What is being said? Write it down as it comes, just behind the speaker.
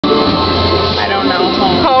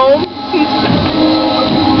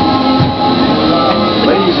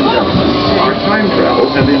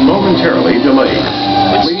have been momentarily delayed.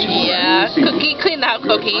 Yeah, Cookie, clean that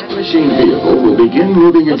Cookie. The machine vehicle will begin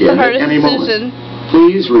moving again at any moment.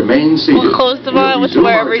 Please remain seated. We'll close the bar, which we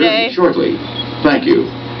wear every day. Shortly. Thank you.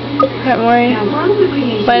 Don't worry.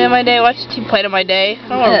 Play of my day, watch TV. Play of my day. I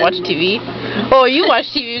don't want to watch TV. Oh, you watch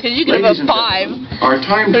TV because you give us 5. Our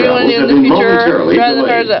time travels have been momentarily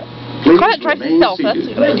delayed. Please remain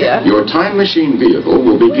seated. Your time machine vehicle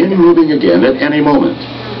will begin moving again at any moment.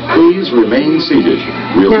 Please remain seated.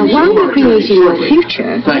 We'll now, while we're creating your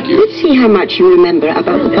future, let's see how much you remember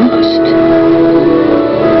about the past.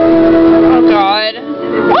 Oh, God.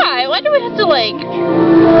 Why? Why do we have to, like,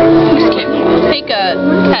 take a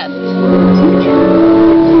test?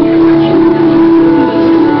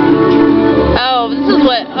 Oh, this is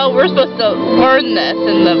what... Oh, we're supposed to learn this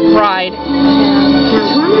in the ride.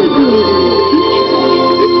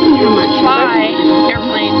 Why?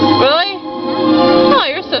 Airplane. Really? Oh,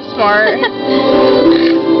 you're so smart.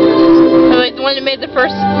 Like the one that made the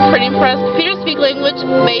first printing press. Computer speak language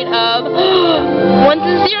made of ones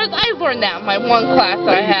and zeros. I learned that in my one class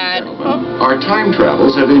that I had. Our time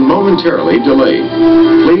travels have been momentarily delayed.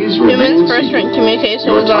 Please remain Humans' first written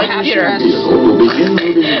communication was on a computer.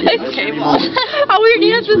 It's cable. How weird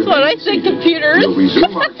is this one? I said computers.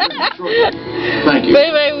 Thank you. But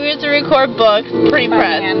anyway, we used to record books. Pretty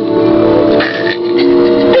press.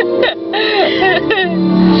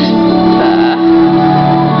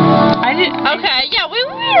 Okay, yeah, we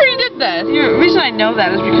already did this. The reason I know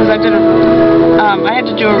that is because I did I had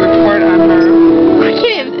to do a report on her. I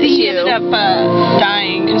can't even see you. She ended up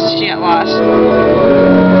dying because she got lost.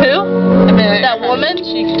 Who? That woman?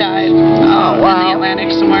 She died. Oh, wow. In the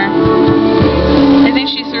Atlantic somewhere. I think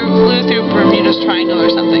she flew through Bermuda's Triangle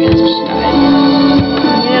or something and so she died.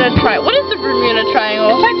 Bermuda Triangle. What is the Bermuda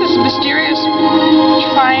Triangle? It's like this mysterious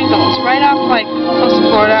triangle. It's right off, like, close to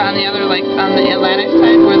Florida on the other, like, on the Atlantic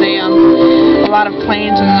side where they, a lot of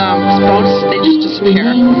planes and boats, they just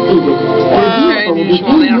disappear. It's very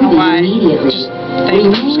unusual. They don't know why. They're just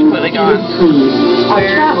completely gone.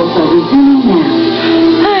 Weird.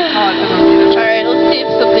 Alright, let's see if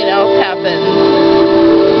something else happens.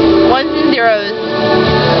 Ones and zeros.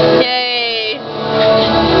 Yay. It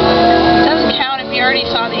doesn't count if you already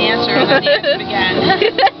saw the answer and then the answer again.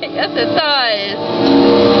 Yes, it does.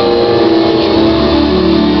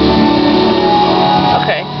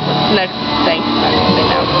 Okay, what's the next thing?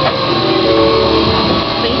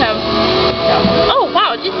 Oh,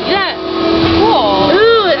 wow, did you see that? Cool.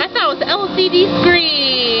 Ooh, I thought it was an LCD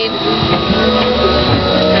screen.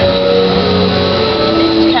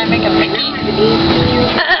 Can I make a Mickey?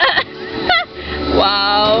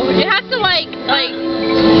 Wow. You have to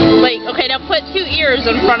okay, now put 2 ears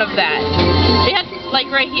in front of that. You have to,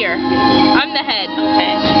 right here. I'm the head.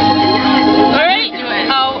 Okay. Alright? Do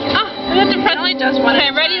it. Oh, we have to press. It only does one at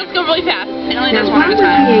a time. Ready? Let's go really fast. It only does one at a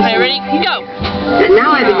time. Okay, ready? Go. And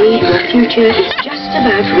now I believe your future is just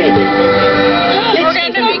about ready. We're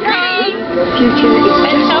going to become... Your future is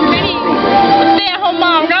It's so pretty. Stay at home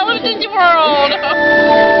mom. We're going to live in Disney World.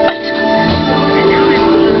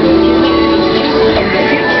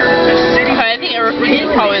 I think everything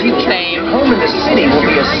is probably the same. Home in the city will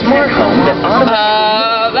be a smart home that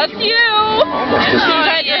automatically... That's you. You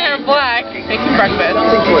dyed your hair black. Making breakfast.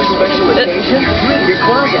 Something for a special occasion? Your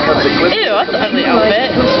closet comes equipped... Ew, that's an ugly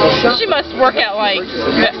outfit. She must work at,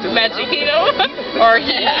 Magic Kingdom. Or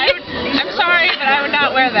he. I'm sorry, but I would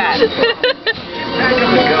not wear that.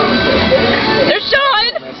 There's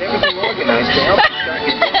Sean! Has everything organized to help you start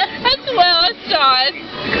your day. That's Sean.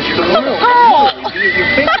 Because your world will always be at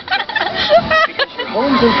your fingertips. Because your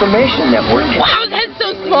home's information network can... Wow, that's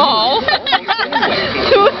so small.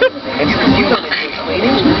 And you can use it in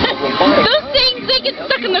cleaning. Those things, they get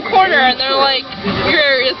stuck in the corner and they're like, your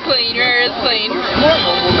area is clean, your area is clean. Smart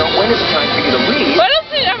home will know when it's time for you to leave. Why don't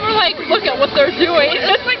they ever, look at what they're doing?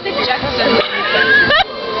 It's like the Jetsons.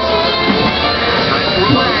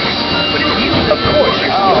 Of course,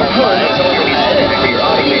 your smart home is already set for your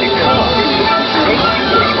automated car. Take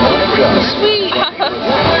you where you want to go. Sweet.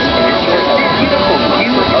 Beautiful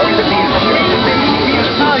view of the future.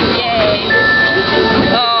 Oh, yay.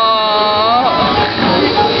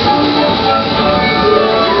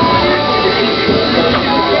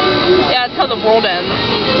 Yeah, that's how the world ends.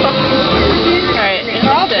 Alright,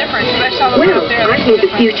 They're all different. I saw the one up there. I think the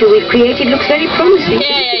future we've created looks very promising.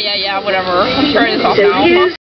 Yeah, whatever. I'm turning this off now.